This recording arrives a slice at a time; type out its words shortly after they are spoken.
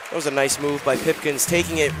That was a nice move by Pipkins,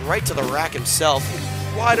 taking it right to the rack himself.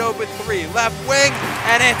 Wide open three, left wing,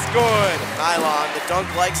 and it's good. Nylon, the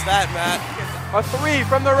dunk likes that, Matt. A three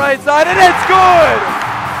from the right side, and it's good!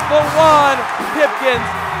 The one, Pipkins,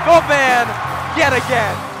 the man, yet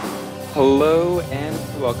again. Hello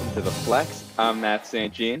and welcome to The Flex. I'm Matt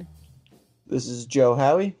St. Jean. This is Joe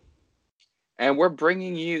Howie. And we're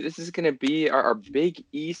bringing you, this is going to be our Big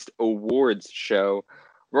East Awards show.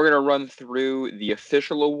 We're going to run through the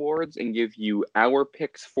official awards and give you our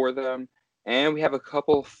picks for them. And we have a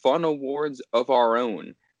couple fun awards of our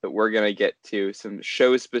own that we're going to get to, some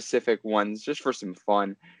show-specific ones just for some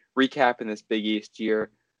fun, recapping this Big East year.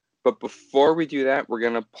 But before we do that, we're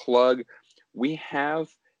going to plug, we have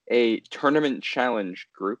a tournament challenge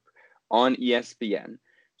group on ESPN.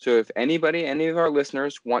 So if any of our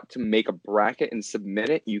listeners want to make a bracket and submit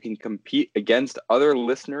it, you can compete against other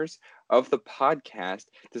listeners of the podcast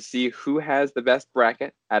to see who has the best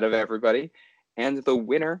bracket out of everybody. And the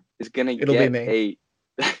winner is going to get me.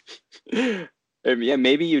 Yeah,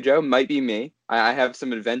 maybe you, Joe. Might be me. I have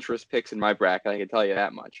some adventurous picks in my bracket, I can tell you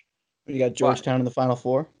that much. You got Georgetown in the Final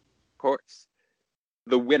Four? Of course.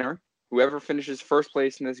 The winner, whoever finishes first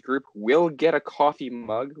place in this group, will get a coffee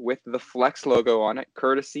mug with the Flex logo on it,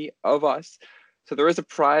 courtesy of us. So there is a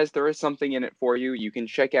prize. There is something in it for you. You can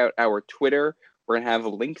check out our Twitter. We're going to have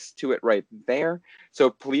links to it right there. So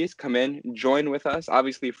please come in, join with us.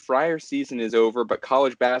 Obviously, Friar season is over, but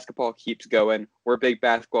college basketball keeps going. We're big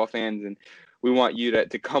basketball fans, and we want you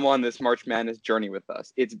to come on this March Madness journey with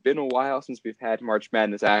us. It's been a while since we've had March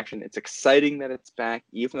Madness action. It's exciting that it's back,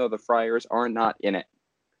 even though the Friars are not in it.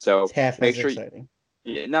 So it's half make as sure exciting.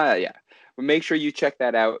 But make sure you check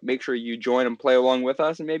that out. Make sure you join and play along with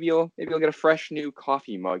us, and maybe you'll get a fresh new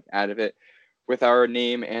coffee mug out of it with our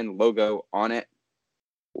name and logo on it.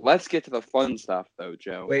 Let's get to the fun stuff, though,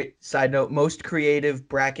 Joe. Wait, side note, most creative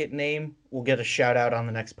bracket name will get a shout out on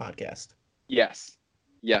the next podcast. Yes,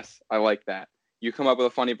 I like that. You come up with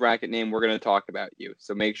a funny bracket name, we're going to talk about you.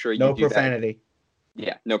 So make sure you do profanity. That.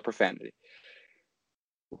 Yeah, no profanity.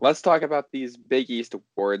 Let's talk about these Big East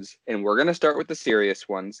awards, and we're going to start with the serious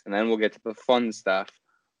ones, and then we'll get to the fun stuff.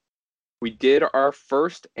 We did our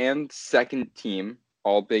first and second team,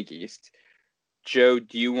 all Big East. Joe,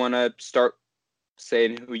 do you want to start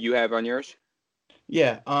saying who you have on yours?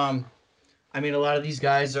 Yeah, I mean, a lot of these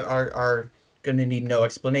guys are going to need no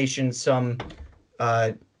explanation. Some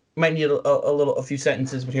might need a few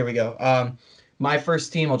sentences, but here we go. My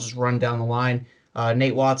first team, I'll just run down the line.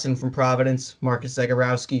 Nate Watson from Providence, Marcus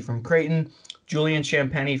Zagorowski from Creighton, Julian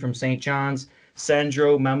Champagnie from St. John's,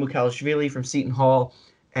 Sandro Mamukelashvili from Seton Hall,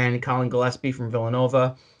 and Colin Gillespie from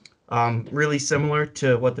Villanova. Really similar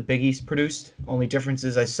to what the Big East produced. Only difference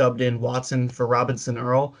is I subbed in Watson for Robinson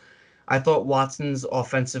Earl. I thought Watson's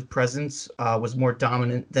offensive presence was more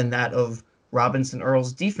dominant than that of Robinson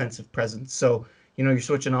Earl's defensive presence. So, you're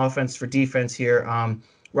switching offense for defense here.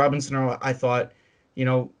 Robinson Earl, I thought,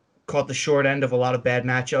 caught the short end of a lot of bad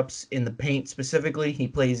matchups in the paint specifically. He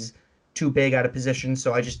plays too big out of position,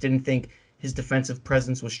 so I just didn't think his defensive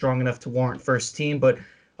presence was strong enough to warrant first team. But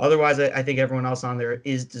otherwise, I think everyone else on there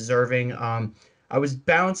is deserving. I was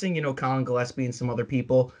balancing, Colin Gillespie and some other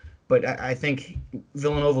people, but I think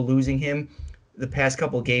Villanova losing him the past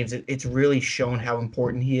couple of games, it's really shown how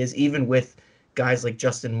important he is, even with guys like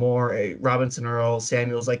Justin Moore, Robinson Earl,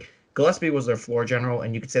 Samuels. Like, Gillespie was their floor general,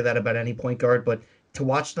 and you could say that about any point guard, but to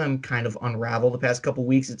watch them kind of unravel the past couple of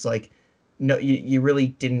weeks, it's like, no, you really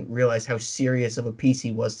didn't realize how serious of a piece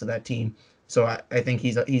he was to that team. So I think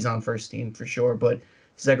he's on first team for sure. But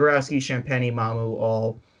Zagorowski, Champagnie, Mamu,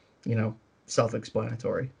 all,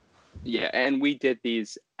 self-explanatory. Yeah, and we did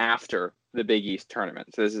these after the Big East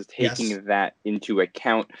tournament. So this is taking that into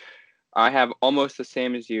account. I have almost the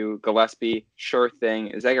same as you. Gillespie, sure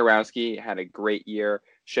thing. Zagorowski had a great year.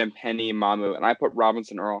 Champagnie, Mamu, and I put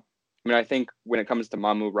Robinson Earl. I mean, I think when it comes to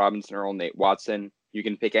Mamu, Robinson Earl, Nate Watson, you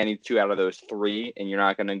can pick any two out of those three, and you're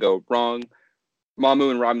not going to go wrong. Mamu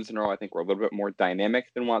and Robinson Earl, I think, were a little bit more dynamic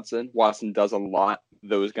than Watson. Watson does a lot.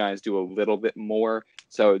 Those guys do a little bit more.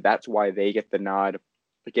 So that's why they get the nod.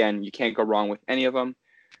 Again, you can't go wrong with any of them.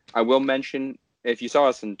 I will mention, if you saw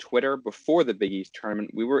us on Twitter before the Big East tournament,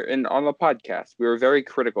 we were on the podcast. We were very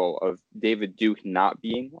critical of David Duke not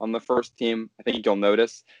being on the first team. I think you'll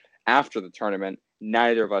notice after the tournament,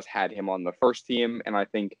 neither of us had him on the first team. And I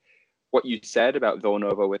think what you said about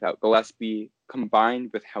Villanova without Gillespie,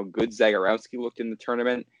 combined with how good Zagorowski looked in the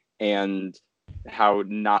tournament and how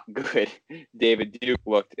not good David Duke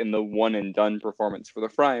looked in the one-and-done performance for the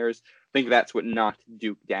Friars, I think that's what knocked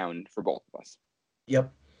Duke down for both of us.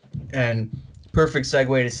 Yep. And perfect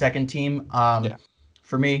segue to second team.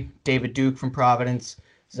 For me, David Duke from Providence,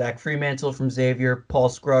 Zach Fremantle from Xavier, Paul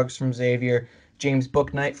Scruggs from Xavier, James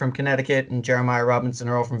Booknight from Connecticut, and Jeremiah Robinson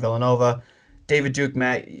Earl from Villanova. David Duke,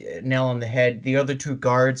 Matt, nail on the head. The other two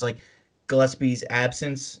guards, like Gillespie's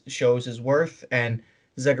absence shows his worth, and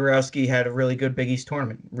Zagorowski had a really good Big East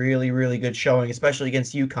tournament. Really, really good showing, especially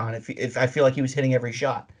against UConn. If I feel like he was hitting every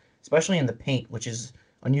shot, especially in the paint, which is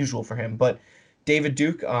unusual for him. But David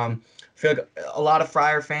Duke, I feel like a lot of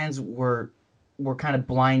Friar fans were kind of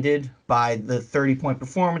blinded by the 30-point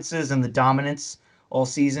performances and the dominance all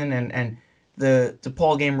season, and the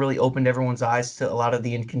DePaul game really opened everyone's eyes to a lot of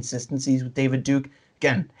the inconsistencies with David Duke.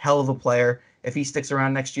 Again, hell of a player. If he sticks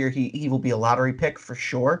around next year, he will be a lottery pick for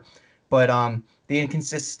sure. But the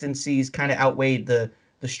inconsistencies kind of outweighed the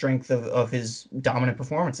strength of his dominant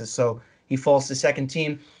performances. So he falls to second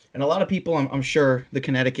team. And a lot of people, I'm sure the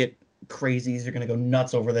Connecticut crazies are going to go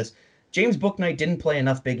nuts over this. James Bouknight didn't play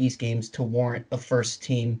enough Big East games to warrant a first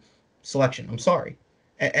team selection. I'm sorry.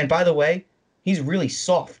 And by the way, he's really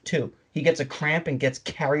soft too. He gets a cramp and gets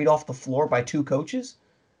carried off the floor by two coaches.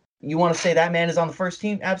 You want to say that man is on the first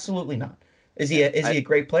team? Absolutely not. Is he a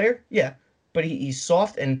great player? Yeah. But he's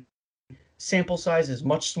soft, and sample size is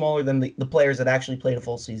much smaller than the players that actually played a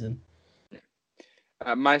full season.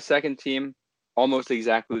 My second team, almost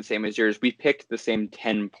exactly the same as yours. We picked the same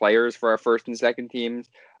 10 players for our first and second teams.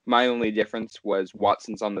 My only difference was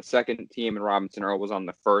Watson's on the second team and Robinson Earl was on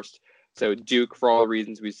the first. So Duke, for all the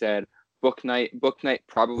reasons we said. Bouknight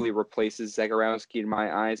probably replaces Zagorowski in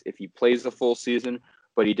my eyes if he plays the full season,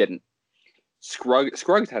 but he didn't.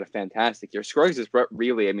 Scruggs had a fantastic year. Scruggs is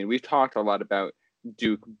really, I mean, we've talked a lot about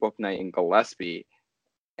Duke, Bouknight, and Gillespie,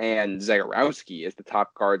 and Zagorowski as the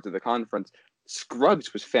top guards of the conference.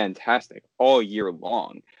 Scruggs was fantastic all year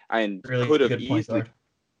long, and really could have easily,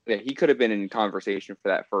 he could have been in conversation for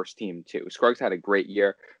that first team too. Scruggs had a great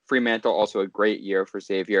year. Fremantle also a great year for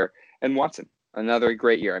Xavier, and Watson another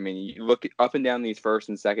great year. I mean, you look up and down these first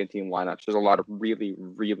and second team lineups. There's a lot of really,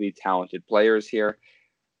 really talented players here.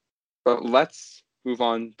 But let's move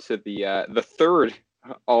on to the third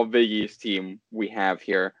All Big East team we have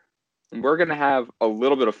here. And we're going to have a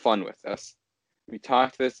little bit of fun with this. We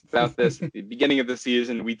talked about this at the beginning of the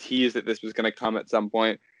season. We teased that this was going to come at some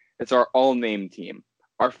point. It's our all-name team,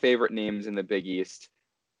 our favorite names in the Big East.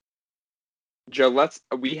 Joe,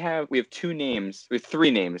 we have three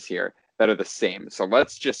names here that are the same. So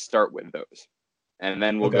let's just start with those. And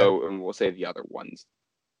then we'll go and we'll say the other ones.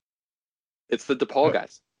 It's the DePaul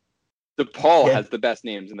guys. DePaul has the best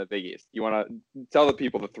names in the Big East. You want to tell the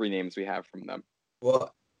people the three names we have from them?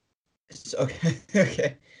 Well,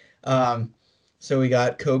 okay. So we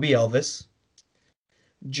got Kobe Elvis,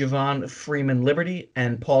 Javon Freeman Liberty,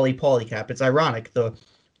 and Paulie Polycap. It's ironic, the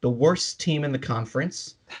worst team in the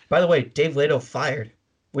conference. By the way, Dave Leto fired.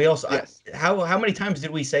 We also how many times did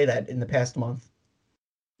we say that in the past month?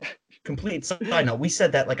 Complete side note. We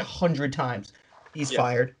said that like 100 times. He's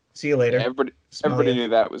fired. See you later. Yeah, everybody knew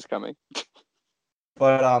that was coming.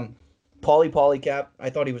 But Paulie Polycap, I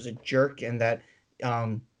thought he was a jerk, and that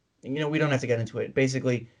we don't have to get into it.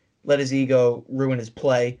 Basically, let his ego ruin his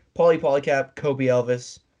play. Paulie Polycap, Kobe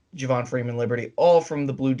Elvis, Javon Freeman Liberty, all from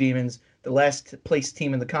the Blue Demons. The last place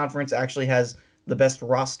team in the conference actually has the best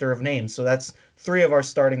roster of names. So that's three of our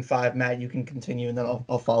starting five. Matt, you can continue, and then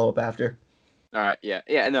I'll follow up after. All right, yeah.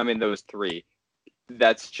 No, I mean, those three,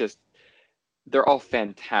 they're all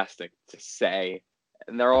fantastic to say,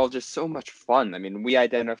 and they're all just so much fun. I mean, we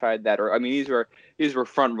identified that, these were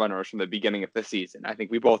front runners from the beginning of the season. I think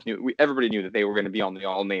we both everybody knew that they were going to be on the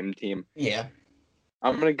all-name team. Yeah.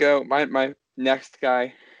 I'm going to go, my next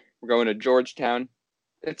guy, we're going to Georgetown.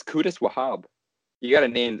 It's Qudus Wahab. You got a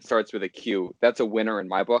name that starts with a Q. That's a winner in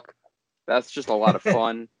my book. That's just a lot of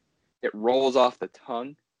fun. It rolls off the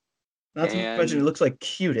tongue. Not to mention it looks like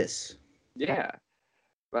Qudus. Yeah.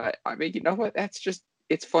 But, I mean, you know what?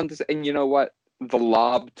 It's fun to say. And you know what? The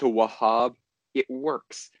lob to Wahab, it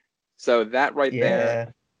works. So that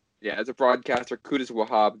there, as a broadcaster, Qudus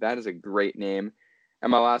Wahab, that is a great name.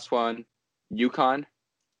 And my last one, UConn.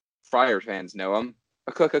 Friars fans know him.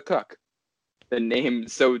 A cook. The name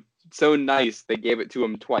so nice, they gave it to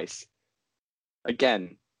him twice.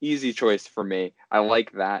 Again, easy choice for me. I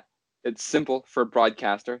like that. It's simple for a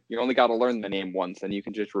broadcaster. You only got to learn the name once, and you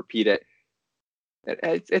can just repeat it.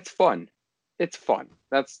 It's fun. It's fun.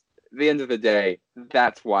 That's the end of the day.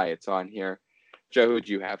 That's why it's on here. Joe, who'd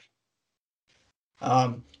you have?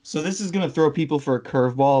 So this is going to throw people for a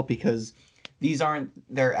curveball because these aren't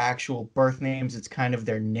their actual birth names. It's kind of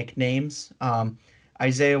their nicknames.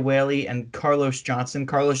 Isaiah Whaley and Carlos Johnson.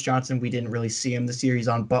 Carlos Johnson, we didn't really see him this year. He's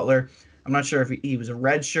on Butler. I'm not sure if he was a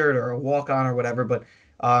red shirt or a walk-on or whatever, but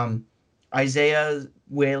Isaiah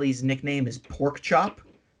Whaley's nickname is Pork Chop.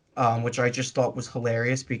 which I just thought was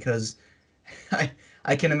hilarious because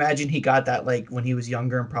I can imagine he got that like when he was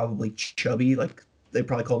younger and probably chubby, like they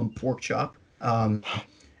probably called him pork chop.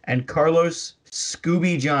 And Carlos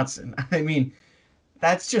Scooby Johnson. I mean,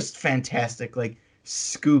 that's just fantastic. Like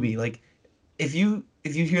Scooby. Like if you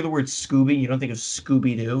hear the word Scooby, you don't think of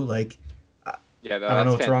Scooby Doo. Like Yeah, I don't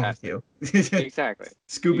know what's fantastic. wrong with you. Exactly.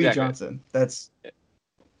 Scooby Exactly. Johnson. That's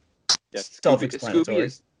Yeah,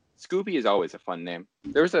 self-explanatory. Scooby is always a fun name.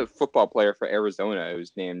 There was a football player for Arizona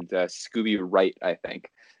who's named Scooby Wright, I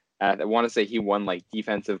think. I want to say he won like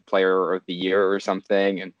Defensive Player of the Year or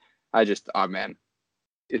something, and I just, oh man,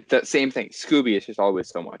 it's that same thing. Scooby is just always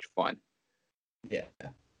so much fun. Yeah.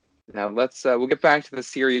 Now we'll get back to the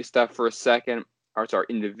serious stuff for a second. It's our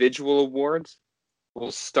individual awards.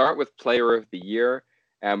 We'll start with Player of the Year.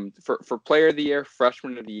 For Player of the Year,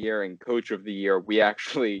 Freshman of the Year, and Coach of the Year, we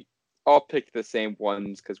actually all picked the same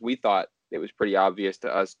ones because we thought it was pretty obvious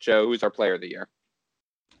to us. Joe, who's our Player of the Year?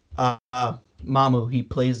 Mamu, he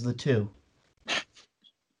plays the 2.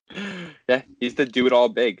 Yeah, he's the do-it-all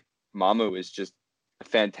big. Mamu is just a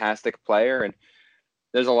fantastic player, and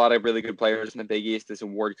there's a lot of really good players in the Big East. This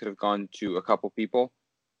award could have gone to a couple people,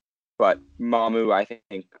 but Mamu, I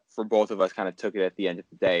think, for both of us, kind of took it at the end of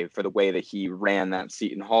the day for the way that he ran that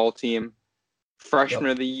Seton Hall team. Freshman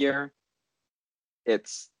of the Year,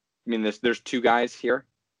 there's 2 guys here.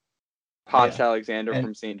 Posh Alexander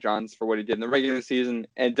from St. John's for what he did in the regular season,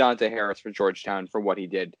 and Dante Harris for Georgetown for what he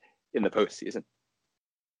did in the postseason.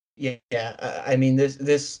 Yeah. I mean,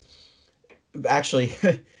 this actually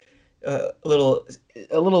a little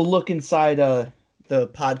look inside the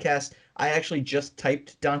podcast. I actually just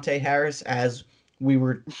typed Dante Harris as we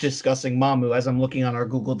were discussing Mamu as I'm looking on our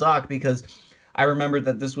Google Doc because I remembered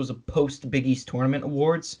that this was a post Big East tournament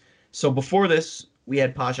awards. So before this, we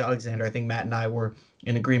had Posh Alexander. I think Matt and I were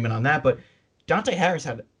in agreement on that. But Dante Harris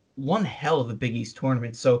had one hell of a Big East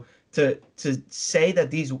tournament. So to say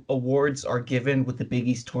that these awards are given with the Big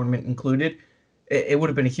East tournament included, it would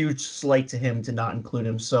have been a huge slight to him to not include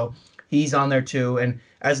him. So he's on there too. And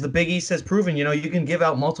as the Big East has proven, you can give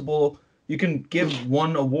out you can give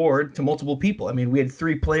one award to multiple people. I mean, we had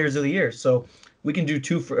 3 players of the year, so we can do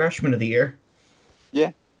 2 freshmen of the year.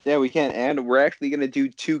 Yeah, we can. And we're actually going to do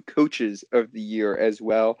 2 coaches of the year as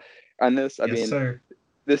well on this. Sir.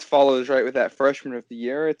 This follows right with that freshman of the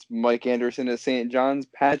year. It's Mike Anderson at St. John's,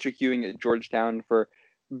 Patrick Ewing at Georgetown for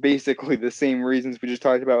basically the same reasons we just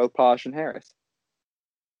talked about with Posh and Harris.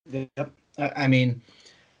 Yep. I mean,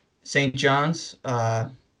 St. John's,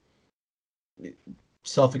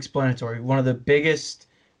 self-explanatory. One of the biggest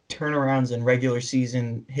turnarounds in regular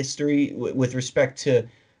season history with respect to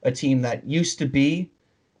a team that used to be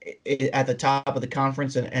at the top of the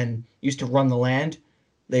conference and used to run the land.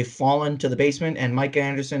 They've fallen to the basement, and Mike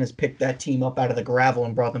Anderson has picked that team up out of the gravel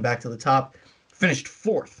and brought them back to the top. Finished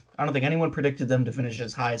 4th. I don't think anyone predicted them to finish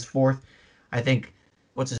as high as 4th. I think,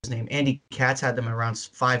 what's his name? Andy Katz had them around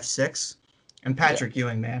 5-6. And Patrick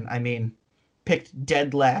Ewing, man, I mean, picked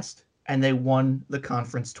dead last, and they won the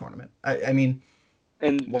conference tournament. I mean...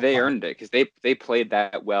 And they earned it because they played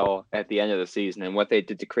that well at the end of the season. And what they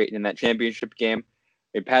did to Creighton in that championship game,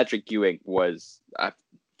 Patrick Ewing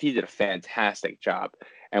he did a fantastic job.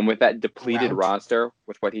 And with that depleted roster,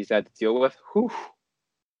 with what he's had to deal with, whew.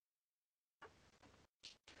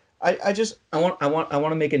 I want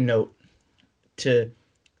to make a note to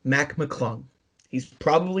Mac McClung. He's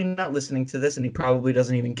probably not listening to this, and he probably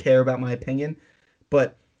doesn't even care about my opinion.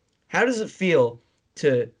 But how does it feel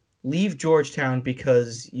to leave Georgetown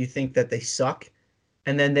because you think that they suck,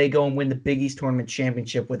 and then they go and win the Big East Tournament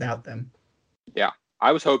Championship without them? Yeah.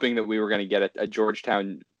 I was hoping that we were going to get a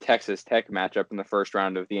Georgetown-Texas Tech matchup in the first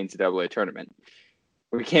round of the NCAA tournament.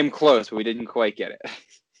 We came close, but we didn't quite get it.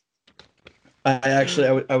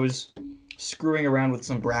 I was screwing around with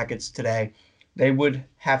some brackets today. They would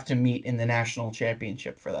have to meet in the national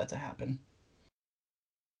championship for that to happen.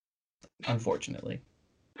 Unfortunately.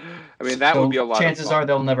 I mean, that would be a lot of fun. Chances are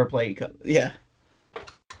they'll never play each other. Yeah,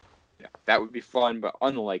 that would be fun, but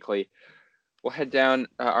unlikely. We'll head down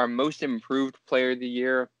our most improved player of the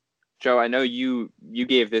year. Joe, I know you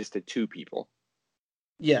gave this to 2 people.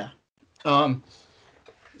 Yeah.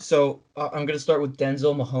 So I'm going to start with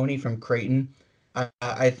Denzel Mahoney from Creighton.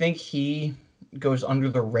 I think he goes under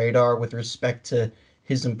the radar with respect to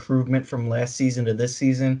his improvement from last season to this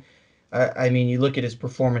season. I mean, you look at his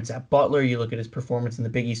performance at Butler, you look at his performance in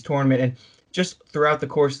the Big East tournament, and just throughout the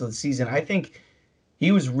course of the season, I think he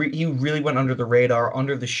really went under the radar,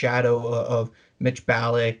 under the shadow of Mitch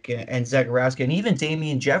Ballack and Zagorowski, and even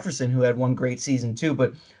Damian Jefferson, who had one great season too.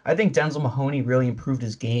 But I think Denzel Mahoney really improved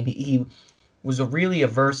his game. He was a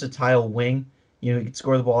versatile wing You know, he could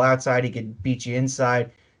score the ball outside. He could beat you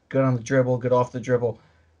inside. Good on the dribble. Good off the dribble.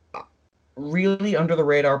 Really under the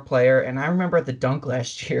radar player. And I remember at the dunk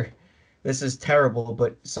last year, this is terrible,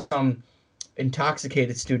 but some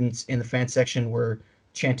intoxicated students in the fan section were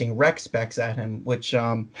chanting rec specs at him, which,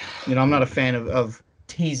 I'm not a fan of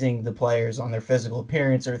teasing the players on their physical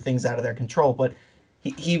appearance or things out of their control, but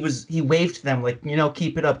he waved to them like,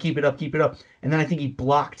 keep it up, keep it up, keep it up. And then I think he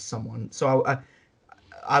blocked someone. So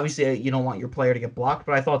obviously you don't want your player to get blocked,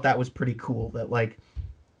 but I thought that was pretty cool that like,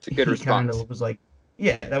 it's a good response. Kind of was like,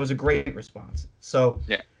 yeah, that was a great response. So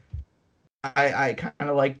yeah, I kind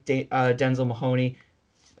of like Denzel Mahoney.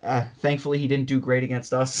 Thankfully, he didn't do great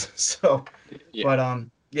against us. So, yeah.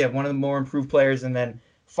 But one of the more improved players. And then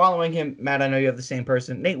following him, Matt, I know you have the same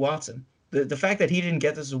person, Nate Watson. The fact that he didn't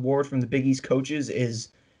get this award from the Big East coaches is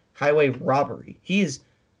highway robbery. He is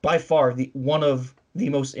by far one of the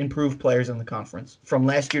most improved players in the conference from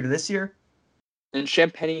last year to this year. And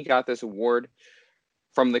Champagnie got this award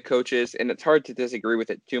from the coaches, and it's hard to disagree with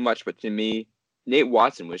it too much, but to me, Nate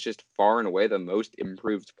Watson was just far and away the most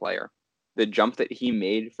improved player. The jump that he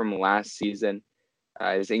made from last season,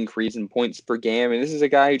 his increase in points per game, and this is a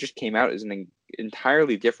guy who just came out as an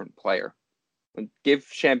entirely different player. Give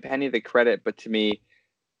Champagnie the credit, but to me,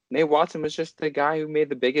 Nate Watson was just the guy who made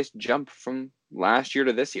the biggest jump from last year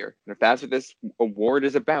to this year. And if that's what this award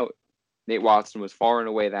is about, Nate Watson was far and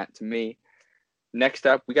away that to me. Next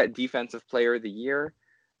up, we got Defensive Player of the Year.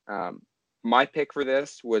 My pick for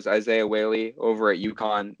this was Isaiah Whaley over at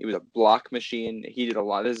UConn. He was a block machine. He did a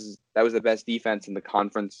lot. That was the best defense in the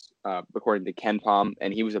conference, according to KenPom,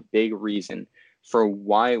 and he was a big reason for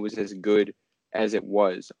why it was as good as it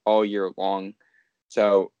was all year long.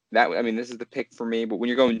 So this is the pick for me. But when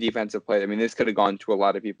you're going defensive play, this could have gone to a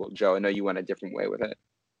lot of people. Joe, I know you went a different way with it.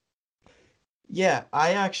 Yeah,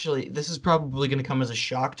 this is probably going to come as a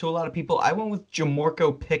shock to a lot of people. I went with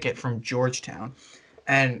Jamorko Pickett from Georgetown.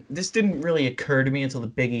 And this didn't really occur to me until the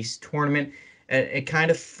Big East tournament. It kind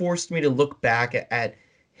of forced me to look back at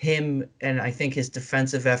him and I think his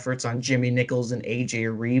defensive efforts on Jimmy Nichols and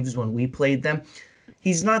AJ Reeves when we played them.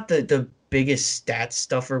 He's not the biggest stat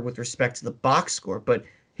stuffer with respect to the box score, but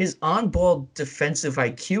his on-ball defensive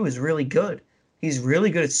IQ is really good. He's really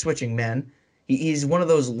good at switching men. He's one of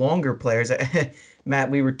those longer players. Matt,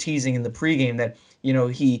 we were teasing in the pregame that,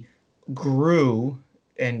 he grew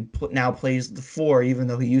and now plays the 4, even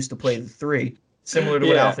though he used to play the 3, similar to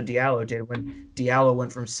what Alpha Diallo did when Diallo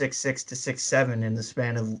went from 6'6" to 6'7" in the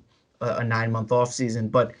span of a 9-month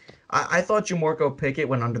offseason. But I thought Jamorko Pickett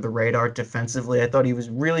went under the radar defensively. I thought he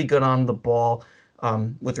was really good on the ball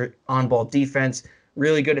with on-ball defense,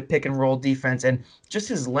 really good at pick-and-roll defense, and just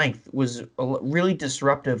his length was really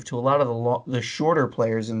disruptive to a lot of the shorter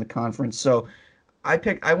players in the conference. So I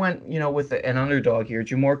went, with an underdog here,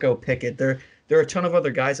 Jamorko Pickett. There are a ton of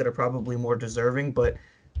other guys that are probably more deserving, but,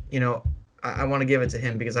 I want to give it to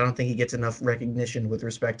him because I don't think he gets enough recognition with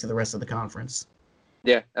respect to the rest of the conference.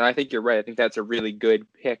 Yeah, and I think you're right. I think that's a really good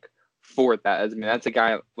pick for that. That's a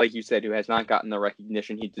guy, like you said, who has not gotten the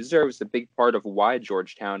recognition he deserves. A big part of why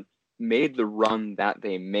Georgetown made the run that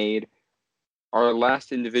they made. Our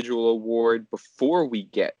last individual award before we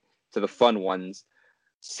get to the fun ones,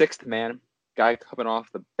 sixth man, guy coming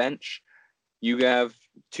off the bench. You have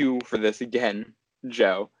 2 for this again,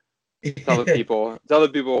 Joe. Tell the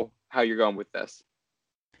people how you're going with this.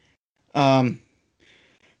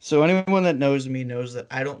 So anyone that knows me knows that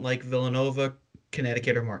I don't like Villanova,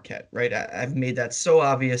 Connecticut, or Marquette, right? I've made that so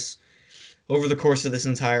obvious over the course of this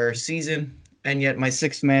entire season, and yet my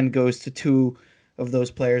sixth man goes to 2 of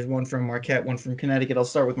those players, one from Marquette, one from Connecticut. I'll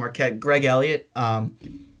start with Marquette. Greg Elliott,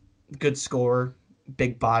 good scorer,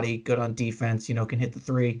 big body, good on defense, can hit the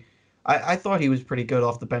 3. I thought he was pretty good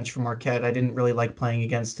off the bench for Marquette. I didn't really like playing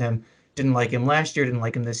against him. Didn't like him last year, didn't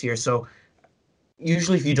like him this year. So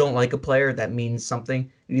usually if you don't like a player, that means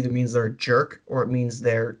something. It either means they're a jerk or it means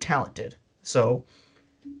they're talented. So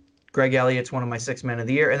Greg Elliott's one of my 6 men of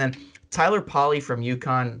the year. And then Tyler Polley from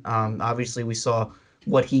UConn. Obviously we saw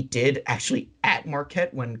what he did actually at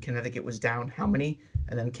Marquette when Connecticut was down how many,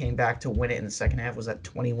 and then came back to win it in the second half. Was that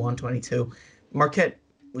 21, 22? Marquette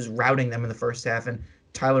was routing them in the first half, and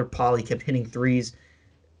Tyler Polley kept hitting 3s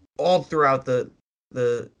all throughout the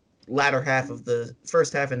latter half of the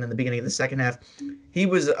first half and then the beginning of the second half. He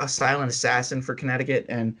was a silent assassin for Connecticut,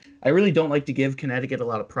 and I really don't like to give Connecticut a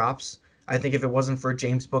lot of props. I think if it wasn't for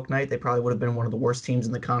James Bouknight, they probably would have been one of the worst teams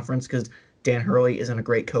in the conference because Dan Hurley isn't a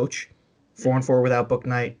great coach. 4-4 without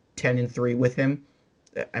Bouknight, 10-3 with him.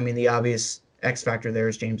 The obvious X factor there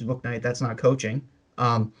is James Bouknight. That's not coaching.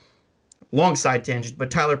 Long side tangent, but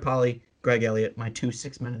Tyler Polley, Greg Elliott, my 2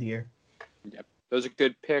 6 men of the year. Yep. those are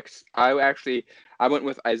good picks. I went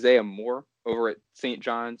with Isaiah Moore over at St.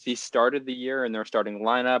 John's. He started the year in their starting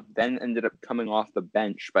lineup, then ended up coming off the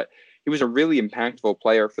bench, but he was a really impactful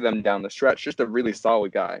player for them down the stretch, just a really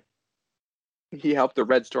solid guy. He helped the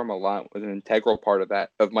Red Storm a lot, was an integral part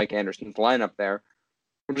of Mike Anderson's lineup there,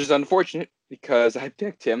 which is unfortunate because I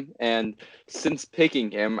picked him, and since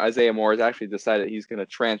picking him, Isaiah Moore has actually decided he's going to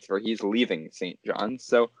transfer. He's leaving St. John's,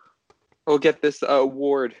 so he'll get this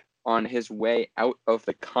award on his way out of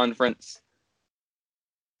the conference.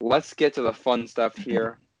 Let's get to the fun stuff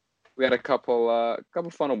here. We had a couple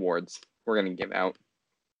fun awards we're going to give out.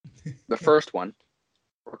 The first one,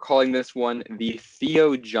 we're calling this one the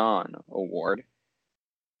Theo John Award.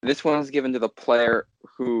 This one is given to the player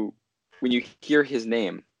who, when you hear his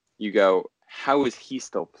name, you go, how is he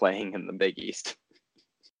still playing in the Big East?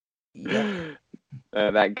 Yeah.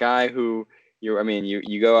 That guy who,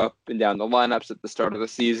 you go up and down the lineups at the start of the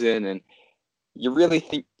season, and you really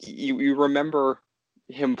think, you remember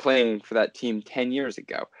him playing for that team 10 years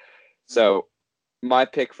ago. So my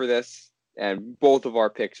pick for this, and both of our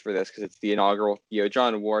picks for this, because it's the inaugural Theo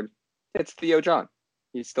John Award, it's Theo John.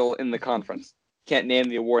 He's still in the conference. Can't name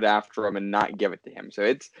the award after him and not give it to him. So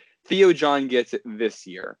it's Theo John gets it this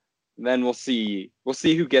year. Then we'll see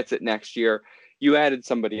who gets it next year. You added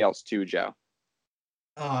somebody else too, Joe.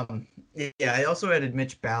 Yeah, I also added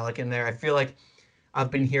Mitch Ballack in there. I feel like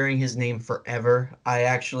I've been hearing his name forever. I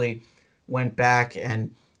actually went back,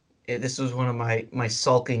 and this was one of my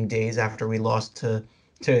sulking days after we lost to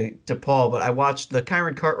Paul, but I watched the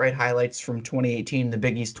Kyron Cartwright highlights from 2018, the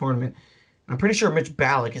Big East tournament. I'm pretty sure Mitch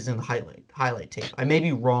Ballack is in the highlight tape. I may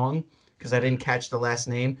be wrong because I didn't catch the last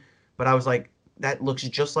name, but I was like, that looks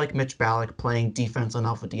just like Mitch Ballack playing defense on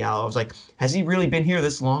Alpha Diallo. I was like, has he really been here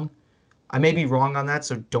this long? I may be wrong on that,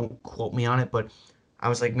 so don't quote me on it, but I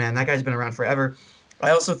was like, man, that guy's been around forever.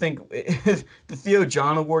 I also think the Theo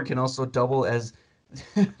John Award can also double as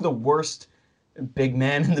the worst big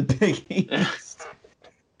man in the Big East.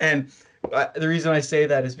 And the reason I say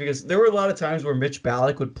that is because there were a lot of times where Mitch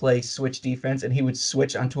Ballack would play switch defense, and he would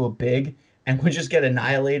switch onto a big and would just get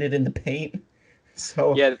annihilated in the paint.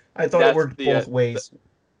 So yeah, I thought it worked both ways.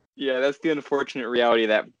 That's the unfortunate reality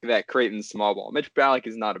that Creighton's small ball. Mitch Ballack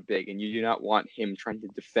is not a big, and you do not want him trying to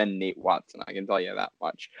defend Nate Watson. I can tell you that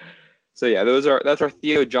much. So yeah, that's our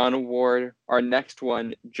Theo John Award. Our next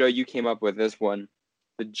one, Joe, you came up with this one,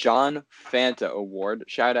 the John Fanta Award.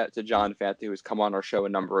 Shout out to John Fanta, who's come on our show a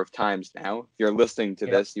number of times now. If you're listening to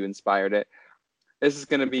this, you inspired it. This is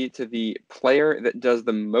going to be to the player that does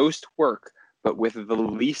the most work, but with the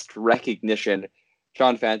least recognition.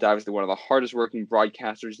 John Fanta, obviously one of the hardest working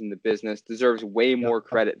broadcasters in the business, deserves way more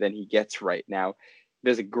credit than he gets right now. He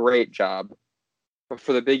does a great job. But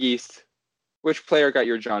for the Big East, which player got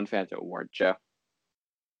your John Fanta Award, Joe?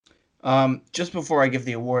 Just before I give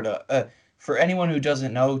the award, for anyone who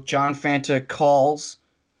doesn't know, John Fanta calls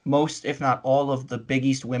most, if not all, of the Big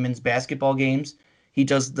East women's basketball games. He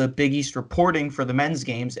does the Big East reporting for the men's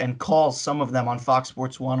games and calls some of them on Fox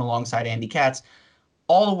Sports 1 alongside Andy Katz,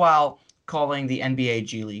 all the while calling the NBA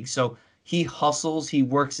G League. So he hustles, he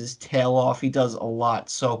works his tail off, he does a lot.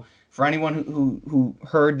 So for anyone who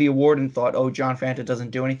heard the award and thought, oh, John Fanta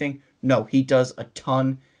doesn't do anything, no, he does a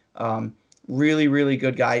ton. Really, really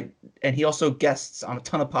good guy. And he also guests on a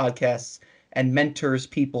ton of podcasts and mentors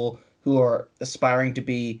people who are aspiring to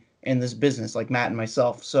be in this business, like Matt and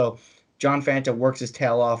myself. So John Fanta works his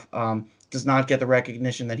tail off, does not get the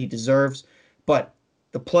recognition that he deserves. But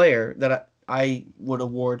the player that I would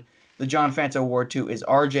award the John Fanta Award to is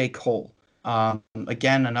R.J. Cole.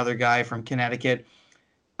 Again, another guy from Connecticut.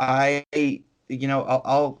 I'll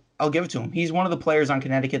give it to him. He's one of the players on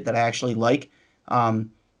Connecticut that I actually like.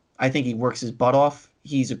 I think he works his butt off.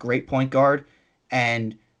 He's a great point guard.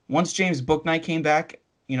 And once James Bouknight came back,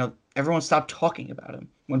 everyone stopped talking about him.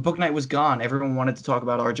 When Bouknight was gone, everyone wanted to talk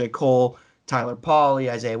about R.J. Cole, Tyler Pauley,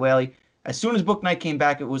 Isaiah Whaley. As soon as Bouknight came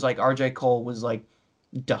back, it was like R.J. Cole was like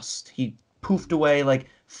dust. He poofed away like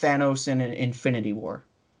Thanos in an Infinity War.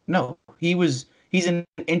 No, he's an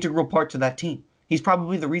integral part to that team. He's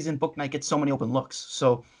probably the reason Bouknight gets so many open looks.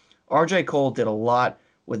 So R.J. Cole did a lot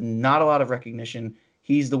with not a lot of recognition.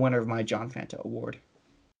 He's the winner of my John Fanta Award.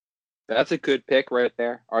 That's a good pick right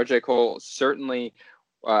there. R.J. Cole certainly,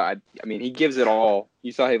 he gives it all.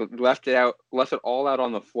 You saw he left it all out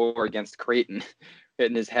on the floor against Creighton,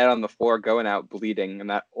 hitting his head on the floor, going out bleeding in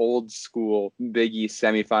that old school Big East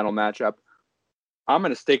semifinal matchup. I'm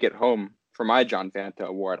going to stick it home for my John Fanta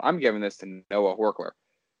Award. I'm giving this to Noah Horchler.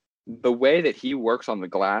 The way that he works on the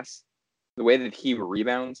glass, the way that he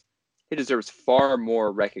rebounds, he deserves far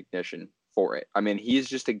more recognition for it. He's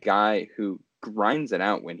just a guy who grinds it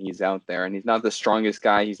out when he's out there, and he's not the strongest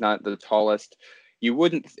guy. He's not the tallest.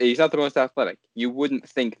 He's not the most athletic. You wouldn't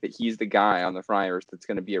think that he's the guy on the Friars that's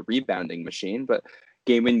going to be a rebounding machine, but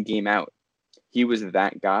game in, game out, he was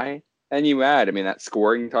that guy. And you add, that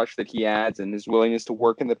scoring touch that he adds and his willingness to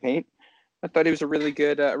work in the paint. I thought he was a really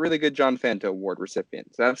good John Fanto Award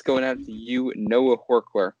recipient. So that's going out to you, Noah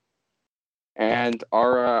Horchler. And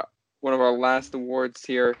our one of our last awards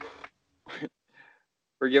here,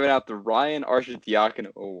 we're giving out the Ryan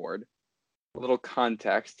Arcidiacono Award. A little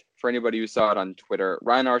context for anybody who saw it on Twitter.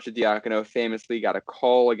 Ryan Arcidiacono famously got a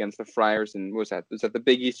call against the Friars, and was that the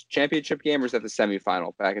Big East championship game, or was that the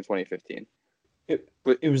semifinal back in 2015? It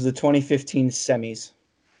was the 2015 semis.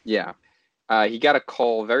 Yeah. He got a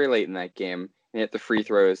call very late in that game and hit the free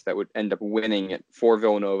throws that would end up winning it for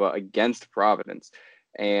Villanova against Providence.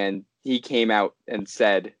 And he came out and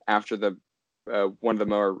said after the one of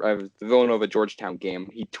the Villanova Georgetown game,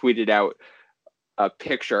 he tweeted out a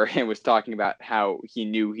picture and was talking about how he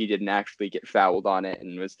knew he didn't actually get fouled on it,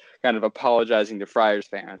 and was kind of apologizing to Friars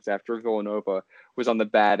fans after Villanova was on the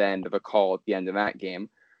bad end of a call at the end of that game.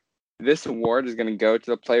 This award is going to go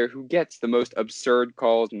to the player who gets the most absurd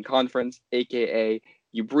calls in conference, aka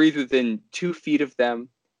you breathe within 2 feet of them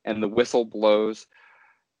and the whistle blows.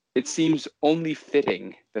 It seems only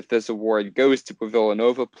fitting that this award goes to a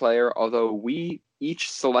Villanova player, although we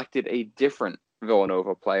each selected a different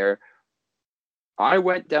Villanova player. I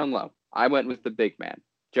went down low. I went with the big man,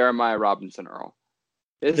 Jeremiah Robinson Earl.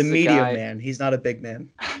 The medium man. He's not a big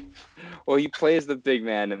man. Well, he plays the big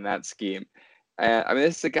man in that scheme.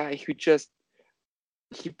 This is a guy who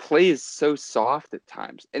he plays so soft at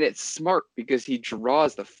times. And it's smart because he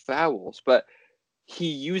draws the fouls, but he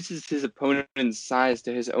uses his opponent's size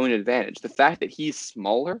to his own advantage. The fact that he's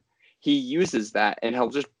smaller, he uses that, and he'll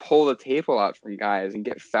just pull the table out from guys and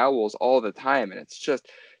get fouls all the time. And it's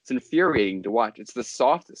infuriating to watch. It's the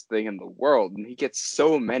softest thing in the world, and he gets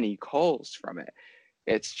so many calls from it.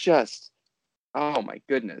 It's just, oh my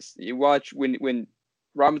goodness. You watch when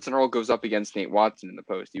Robinson Earl goes up against Nate Watson in the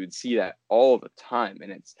post, you would see that all the time,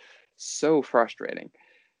 and it's so frustrating.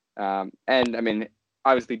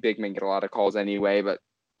 Obviously big men get a lot of calls anyway, but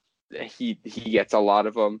he gets a lot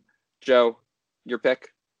of them. Joe, your pick?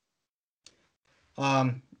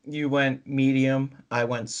 You went medium. I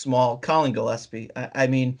went small. Colin Gillespie.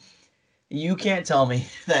 You can't tell me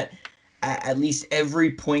that at least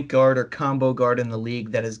every point guard or combo guard in the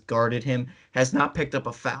league that has guarded him has not picked up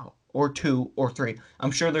a foul, or 2 or 3.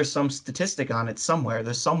 I'm sure there's some statistic on it somewhere.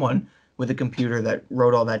 There's someone with a computer that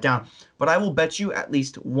wrote all that down. But I will bet you at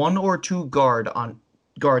least 1 or 2 guards on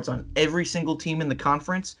every single team in the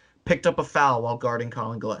conference picked up a foul while guarding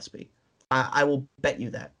Colin Gillespie. I will bet you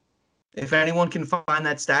that. If anyone can find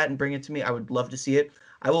that stat and bring it to me, I would love to see it.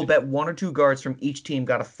 I will bet 1 or 2 guards from each team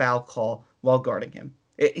got a foul call while guarding him.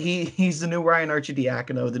 He's the new Ryan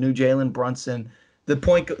Arcidiacono, the new Jalen Brunson, the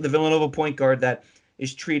Villanova point guard that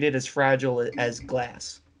is treated as fragile as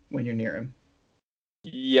glass when you're near him.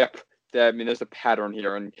 Yep. There's a pattern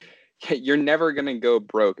here, and you're never going to go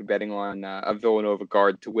broke betting on a Villanova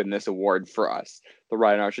guard to win this award for us, the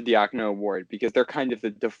Ryan Arcidiacono Award, because they're kind of the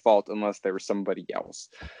default unless they were somebody else.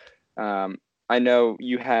 I know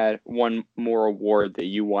you had one more award that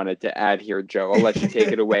you wanted to add here, Joe. I'll let you take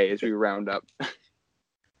it away as we round up.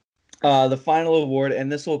 The final award,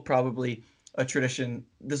 and this will probably be a tradition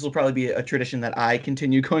that I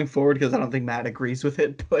continue going forward because I don't think Matt agrees with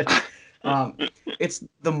it, but it's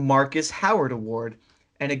the Marcus Howard Award,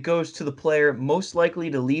 and it goes to the player most likely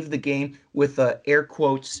to leave the game with a air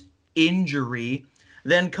quotes injury,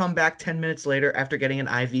 then come back 10 minutes later after getting an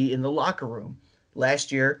IV in the locker room.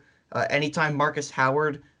 Last year, anytime Marcus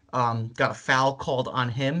Howard got a foul called on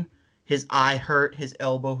him, his eye hurt, his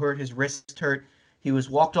elbow hurt, his wrist hurt. He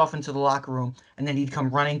was walked off into the locker room, and then he'd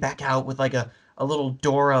come running back out with like a little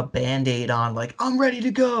Dora Band-Aid on, like, I'm ready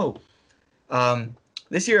to go.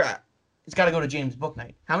 This year, it's got to go to James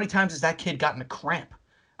Bouknight. How many times has that kid gotten a cramp?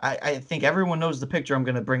 I think everyone knows the picture I'm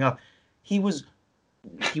going to bring up. He was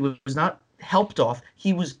not helped off.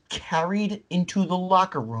 He was carried into the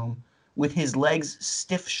locker room with his legs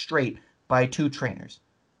stiff straight by 2 trainers.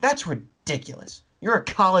 That's ridiculous. You're a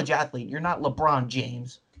college athlete. You're not LeBron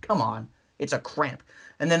James. Come on. It's a cramp.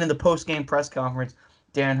 And then in the post-game press conference,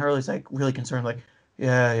 Dan Hurley's like really concerned, like,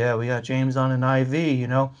 yeah, we got James on an IV,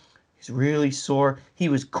 He's really sore. He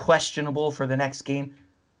was questionable for the next game.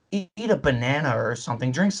 Eat a banana or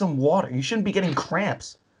something. Drink some water. You shouldn't be getting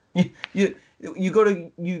cramps. You go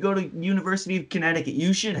to University of Connecticut.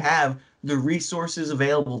 You should have the resources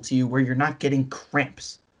available to you where you're not getting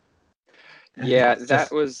cramps. Yeah,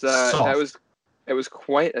 that was It was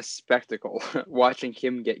quite a spectacle watching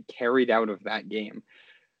him get carried out of that game.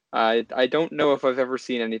 I don't know if I've ever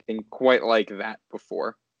seen anything quite like that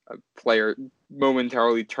before. A player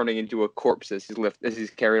momentarily turning into a corpse as he's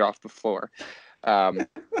carried off the floor.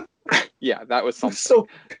 Yeah, that was something. So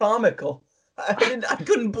comical. I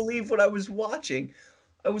couldn't believe what I was watching.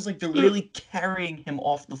 I was like, they're really carrying him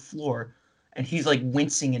off the floor, and he's like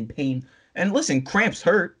wincing in pain. And listen, cramps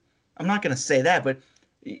hurt. I'm not gonna say that, but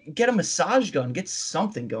get a massage gun, get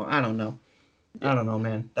something going. I don't know,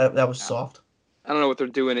 man. That was soft. I don't know what they're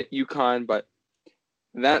doing at UConn, but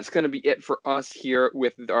that's going to be it for us here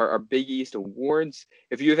with our Big East awards.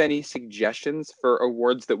 If you have any suggestions for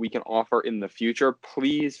awards that we can offer in the future,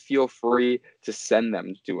 please feel free to send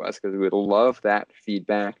them to us because we would love that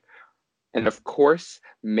feedback. And of course,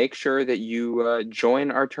 make sure that you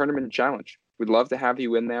join our tournament challenge. We'd love to have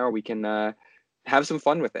you in there. We can have some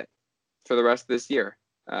fun with it for the rest of this year.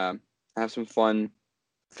 Have some fun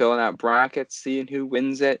filling out brackets, seeing who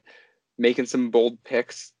wins it, making some bold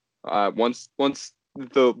picks. Once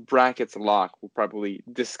the brackets lock, we'll probably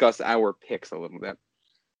discuss our picks a little bit.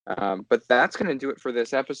 But that's going to do it for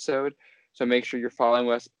this episode. So make sure you're following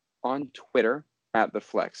us on Twitter at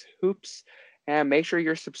 @TheFlexHoops. And make sure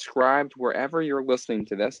you're subscribed wherever you're listening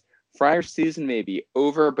to this. Friar season may be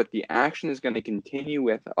over, but the action is going to continue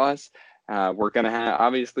with us. We're going to have,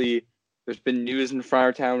 obviously, there's been news in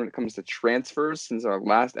Friartown when it comes to transfers since our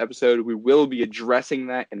last episode. We will be addressing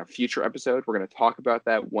that in a future episode. We're going to talk about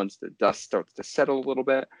that once the dust starts to settle a little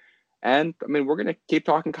bit. And, I mean, we're going to keep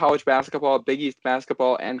talking college basketball, Big East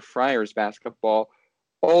basketball, and Friars basketball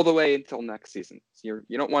all the way until next season. So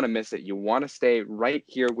you don't want to miss it. You want to stay right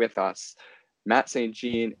here with us. Matt St.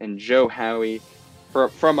 Jean and Joe Howie.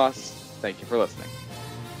 From us, thank you for listening.